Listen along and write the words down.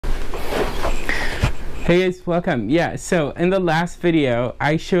Hey guys, welcome. Yeah, so in the last video,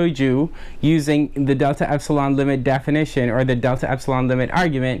 I showed you using the delta epsilon limit definition or the delta epsilon limit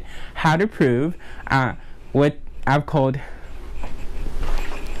argument how to prove what I've called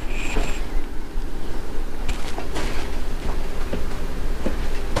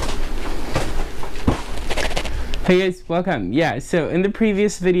Hey guys, welcome. Yeah, so in the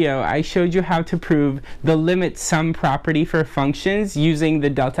previous video, I showed you how to prove the limit sum property for functions using the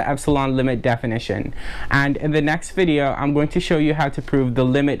delta epsilon limit definition. And in the next video, I'm going to show you how to prove the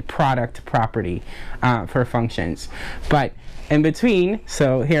limit product property for functions. But in between,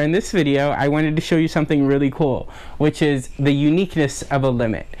 so here in this video, I wanted to show you something really cool, which is the uniqueness of a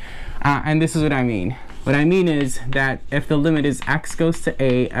limit. And this is what I mean. What I mean is that if the limit is x goes to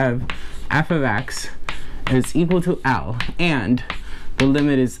a of f of x is equal to L, and the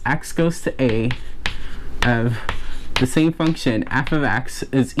limit is x goes to a of the same function f of x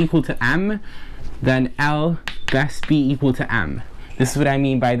is equal to m, then L best be equal to m. This is what I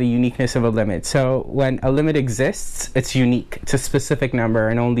mean by the uniqueness of a limit. So when a limit exists, it's unique. It's a specific number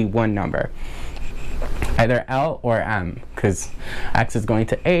and only one number, either L or m, because x is going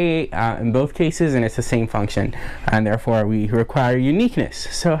to a in both cases and it's the same function, and therefore we require uniqueness.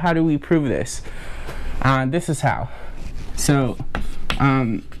 So how do we prove this? This is how. So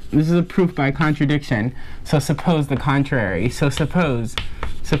this is a proof by contradiction. So suppose the contrary. So suppose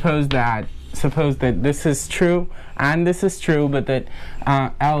that this is true and this is true, but that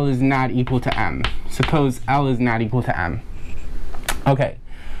L is not equal to m. Suppose L is not equal to m. Okay,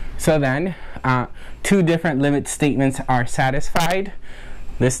 so then two different limit statements are satisfied,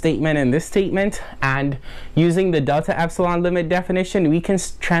 this statement and this statement, and using the delta epsilon limit definition, we can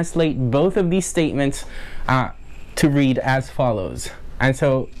translate both of these statements to read as follows. And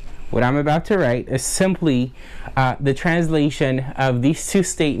so what I'm about to write is simply the translation of these two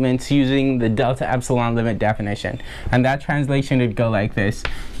statements using the delta epsilon limit definition. And that translation would go like this: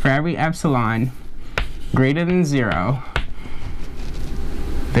 for every epsilon greater than 0,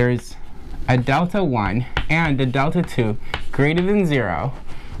 there's a delta 1 and a delta 2 greater than 0,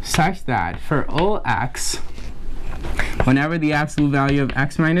 such that for all x, whenever the absolute value of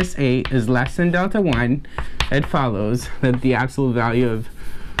x minus a is less than delta 1, it follows that the absolute value of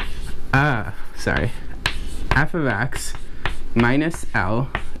f of x minus L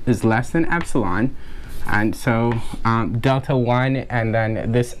is less than epsilon. And so delta 1 and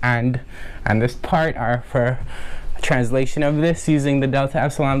then this end and this part are for translation of this using the delta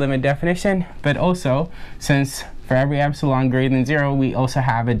epsilon limit definition. But also, since for every epsilon greater than 0, we also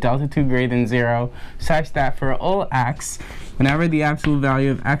have a delta 2 greater than 0, such that for all x, whenever the absolute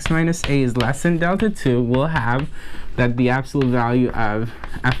value of x minus a is less than delta 2, we'll have that the absolute value of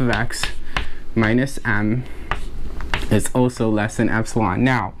f of x minus m is also less than epsilon.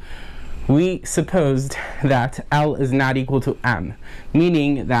 Now, we supposed that L is not equal to m,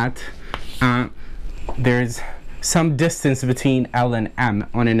 meaning that there's some distance between L and m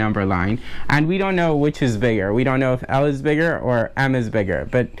on a number line, and we don't know which is bigger. We don't know if L is bigger or m is bigger,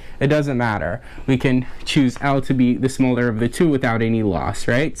 but it doesn't matter. We can choose L to be the smaller of the two without any loss,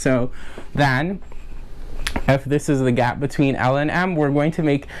 right? So then, if this is the gap between L and m, we're going to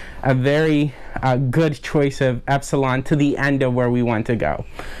make a very good choice of epsilon to the end of where we want to go.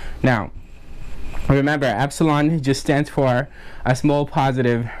 Now, remember, epsilon just stands for a small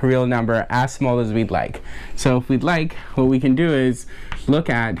positive real number as small as we'd like. So if we'd like, what we can do is look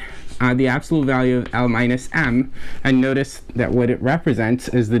at the absolute value of L minus m, and notice that what it represents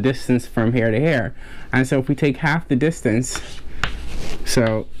is the distance from here to here. And so if we take half the distance,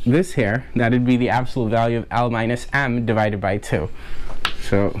 so this here, that would be the absolute value of L minus m divided by 2.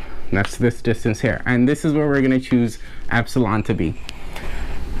 So that's this distance here. And this is where we're going to choose epsilon to be.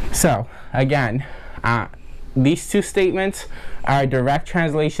 So again, these two statements are a direct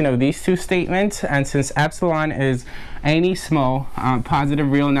translation of these two statements, and since epsilon is any small positive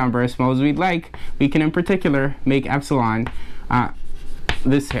real number as small as we'd like, we can in particular make epsilon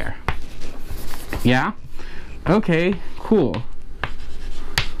this here. Yeah? Okay, cool.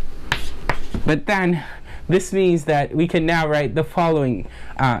 But then this means that we can now write the following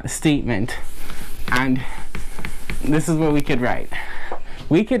statement, and this is what we could write.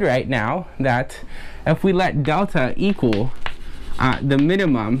 We could write now that if we let delta equal the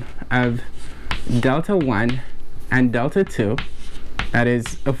minimum of delta 1 and delta 2, that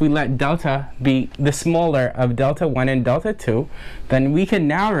is, if we let delta be the smaller of delta 1 and delta 2, then we can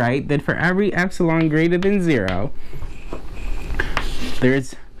now write that for every epsilon greater than 0,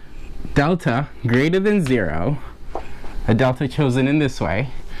 there's delta greater than 0, a delta chosen in this way,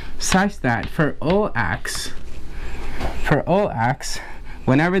 such that for all x,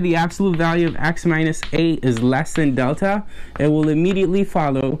 whenever the absolute value of x minus a is less than delta, it will immediately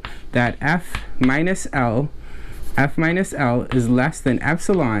follow that f minus L is less than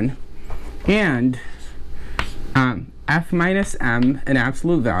epsilon, and f minus m, an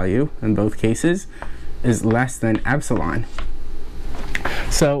absolute value in both cases, is less than epsilon.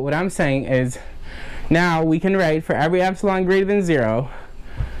 So what I'm saying is, now we can write for every epsilon greater than 0,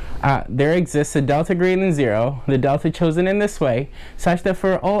 there exists a delta greater than 0, the delta chosen in this way, such that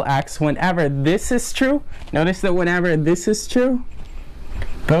for all x, whenever this is true, notice that whenever this is true,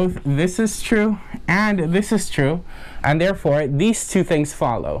 both this is true and this is true, and therefore these two things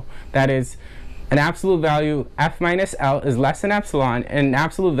follow. That is, an absolute value f minus L is less than epsilon, and an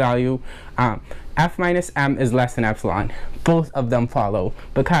absolute value f minus m is less than epsilon. Both of them follow,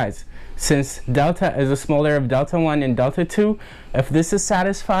 because since delta is a smaller of delta 1 and delta 2, if this is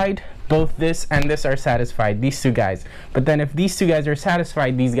satisfied, both this and this are satisfied, these two guys. But then if these two guys are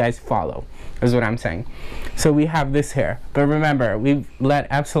satisfied, these guys follow, is what I'm saying. So we have this here. But remember, we've let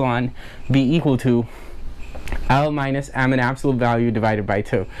epsilon be equal to L minus m, an absolute value, divided by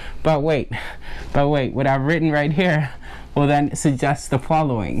 2. But wait, what I've written right here will then suggest the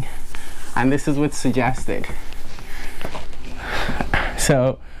following. And this is what's suggested.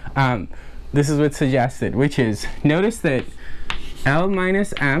 So, this is what's suggested, which is, notice that L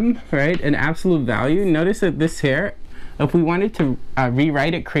minus m, right, an absolute value, notice that this here, if we wanted to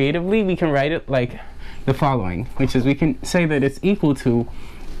rewrite it creatively, we can write it like the following, which is, we can say that it's equal to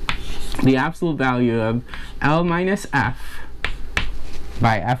the absolute value of L minus f,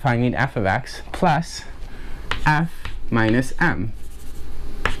 by f I mean f of x, plus f minus m.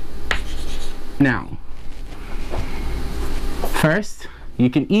 Now, first, you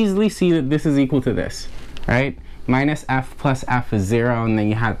can easily see that this is equal to this, right? Minus f plus f is 0, and then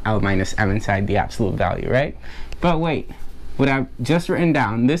you have L minus m inside the absolute value, right? But wait, what I've just written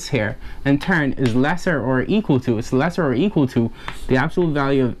down, this here, in turn, is lesser or equal to, it's lesser or equal to the absolute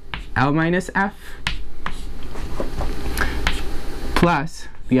value of L minus f plus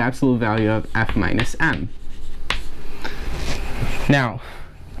the absolute value of f minus m. Now,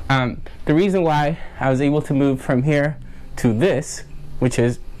 the reason why I was able to move from here to this, which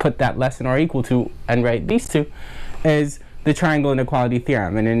is put that less than or equal to and write these two, is the triangle inequality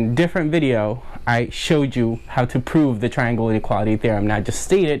theorem. And in a different video, I showed you how to prove the triangle inequality theorem, not just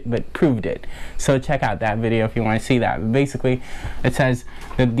state it, but proved it. So check out that video if you want to see that. Basically, it says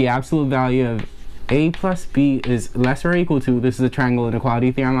that the absolute value of a plus b is less or equal to, this is the triangle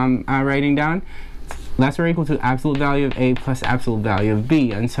inequality theorem I'm writing down, less or equal to absolute value of a plus absolute value of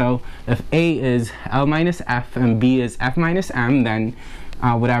b. And so if a is L minus f and b is f minus m, then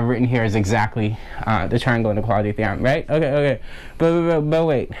what I've written here is exactly the triangle inequality theorem, right? Okay. But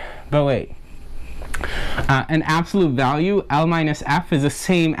wait. An absolute value, L minus f, is the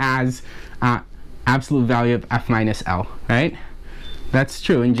same as absolute value of f minus L, right? That's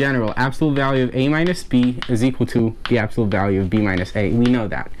true in general. Absolute value of a minus b is equal to the absolute value of b minus a. We know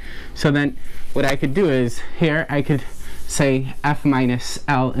that. So then what I could do is, here I could say f minus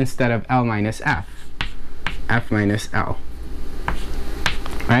L instead of L minus f. F minus L.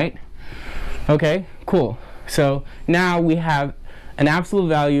 Right? Okay, cool. So now we have an absolute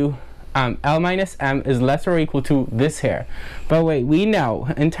value, L minus m is less or equal to this here. But wait, we know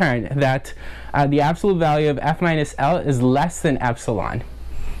in turn that the absolute value of f minus L is less than epsilon,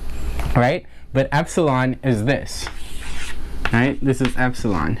 right? But epsilon is this, right? This is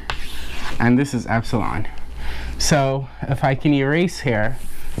epsilon, and this is epsilon. So if I can erase here,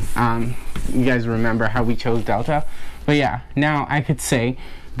 you guys remember how we chose delta? But yeah, now I could say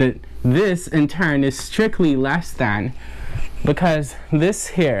that this in turn is strictly less than, because this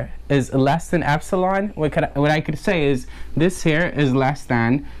here is less than epsilon. What I could say is this here is less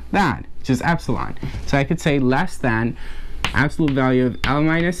than that, which is epsilon. So I could say less than absolute value of L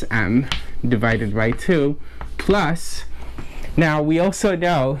minus m divided by 2 plus, now we also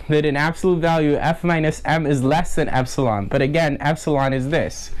know that an absolute value f minus m is less than epsilon, but again, epsilon is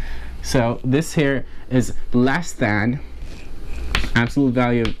this. So this here is less than absolute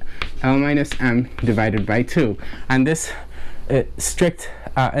value of L minus m divided by 2. And this strict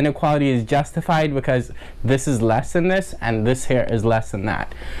inequality is justified because this is less than this and this here is less than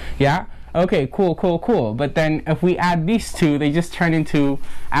that. Yeah? Okay, cool. But then if we add these two, they just turn into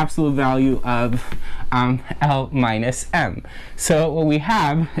absolute value of L minus m. So what we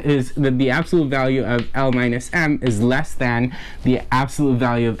have is that the absolute value of L minus m is less than the absolute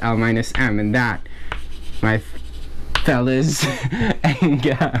value of L minus m. And that, my fellas and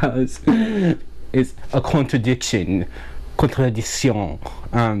gals, is a contradiction.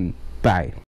 Bye.